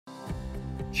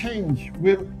change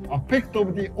will affect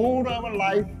all our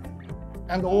life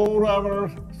and all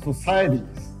our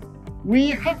societies. We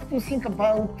have to think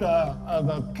about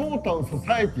the total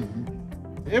society,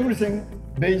 everything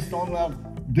based on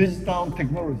digital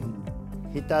technology.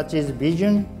 Hitachi's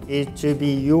vision is to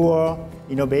be your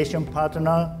innovation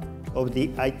partner of the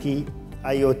IT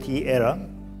IoT era.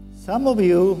 Some of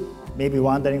you may be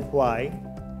wondering why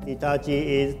Hitachi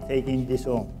is taking this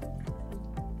on.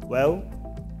 Well,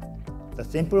 the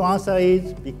simple answer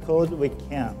is because we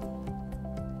can.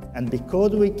 And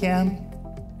because we can,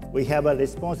 we have a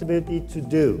responsibility to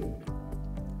do.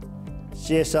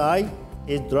 CSI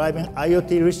is driving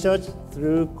IoT research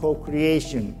through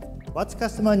co-creation. What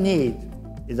customers need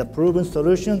is a proven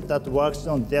solution that works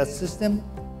on their system,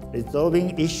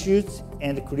 resolving issues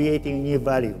and creating new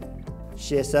value.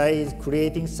 CSI is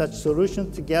creating such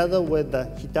solutions together with the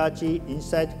Hitachi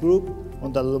Insight Group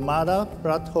on the Lumada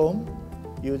platform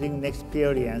using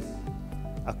Nexperience,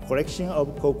 a collection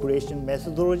of co-creation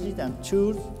methodologies and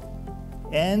tools,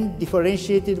 and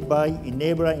differentiated by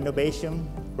enabler innovation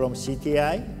from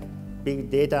CTI, big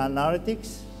data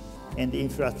analytics, and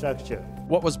infrastructure.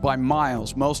 What was by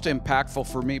miles most impactful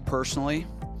for me personally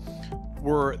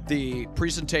were the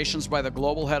presentations by the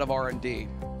global head of R&D,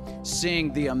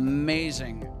 seeing the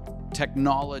amazing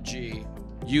technology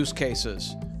use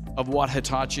cases of what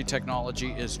Hitachi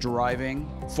technology is driving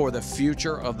for the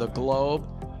future of the globe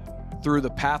through the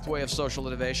pathway of social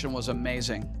innovation was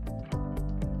amazing.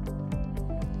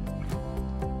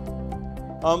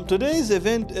 Today's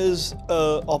event is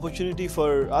an opportunity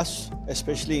for us,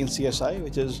 especially in CSI,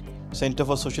 which is Center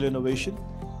for Social Innovation,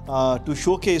 to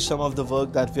showcase some of the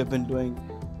work that we have been doing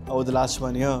over the last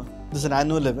 1 year. This is an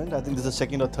annual event. I think this is the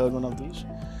second or third one of these.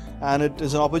 And it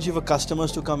is an opportunity for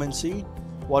customers to come and see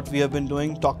what we have been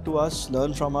doing, talk to us,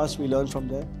 learn from us, we learn from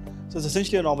them. So it's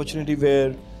essentially an opportunity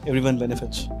where everyone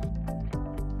benefits.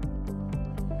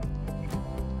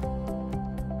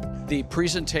 The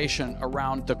presentation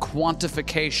around the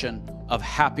quantification of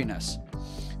happiness,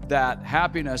 that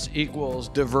happiness equals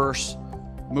diverse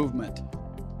movement.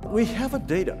 We have a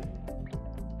data.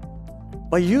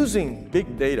 By using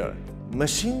big data,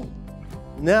 machine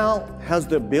now has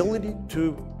the ability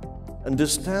to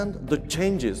understand the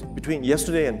changes between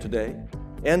yesterday and today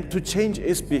and to change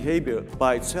its behavior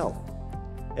by itself.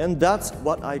 And that's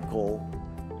what I call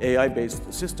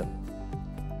AI-based system.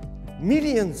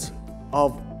 Millions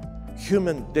of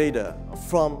human data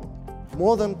from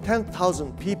more than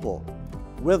 10,000 people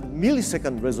with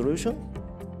millisecond resolution.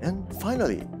 And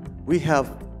finally, we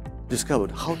have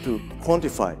discovered how to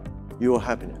quantify your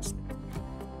happiness.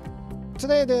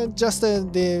 Today, the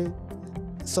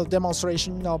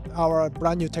demonstration of our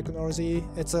brand new technology.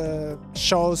 It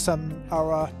shows some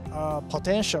our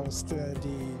potentials to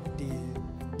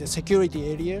the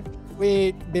security area.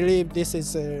 We believe this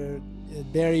is a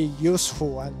very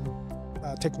useful and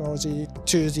technology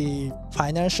to the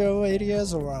financial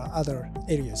areas or other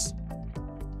areas.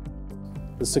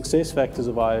 The success factors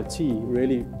of IoT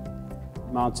really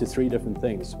amount to three different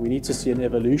things. We need to see an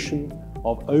evolution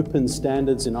of open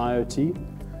standards in IoT,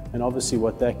 and obviously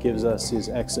what that gives us is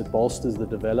access bolsters the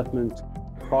development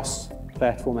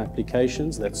cross-platform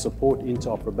applications that support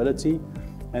interoperability,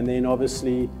 and then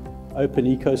obviously open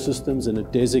ecosystems and a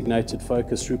designated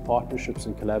focus through partnerships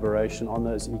and collaboration on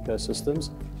those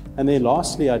ecosystems. And then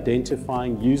lastly,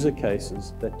 identifying user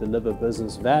cases that deliver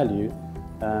business value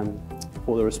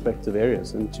for the respective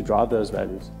areas and to drive those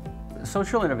values.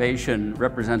 Social innovation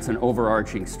represents an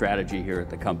overarching strategy here at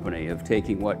the company of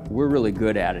taking what we're really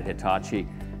good at Hitachi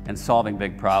and solving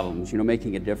big problems,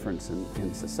 making a difference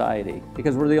in society.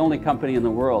 Because we're the only company in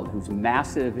the world who's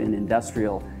massive in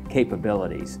industrial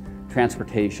capabilities,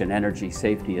 transportation, energy,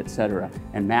 safety, etc.,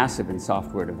 and massive in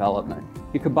software development.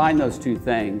 You combine those two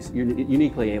things, you're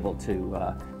uniquely able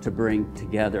to bring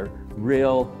together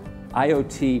real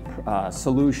IoT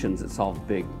solutions that solve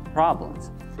big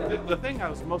problems. The thing I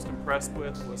was most impressed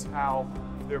with was how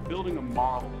they're building a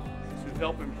model to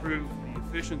help improve the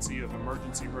efficiency of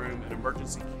emergency room and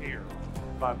emergency care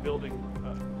by building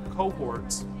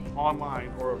cohorts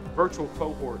online or virtual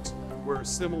cohorts where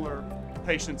similar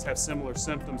patients have similar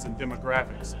symptoms and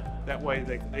demographics. That way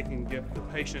they can give the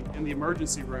patient in the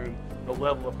emergency room the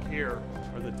level of care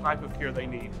or the type of care they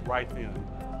need right then.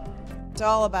 It's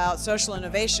all about social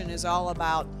innovation, is all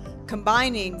about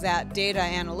combining that data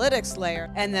analytics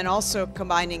layer and then also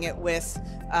combining it with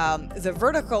the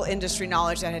vertical industry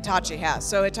knowledge that Hitachi has.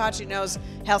 So Hitachi knows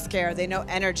healthcare, they know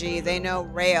energy, they know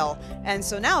rail, and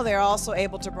so now they're also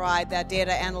able to provide that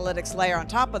data analytics layer on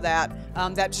top of that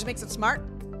that just makes it smart.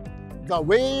 The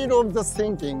way of the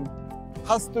thinking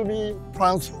has to be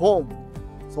transformed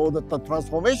So that the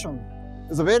transformation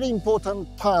is a very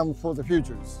important term for the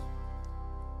futures.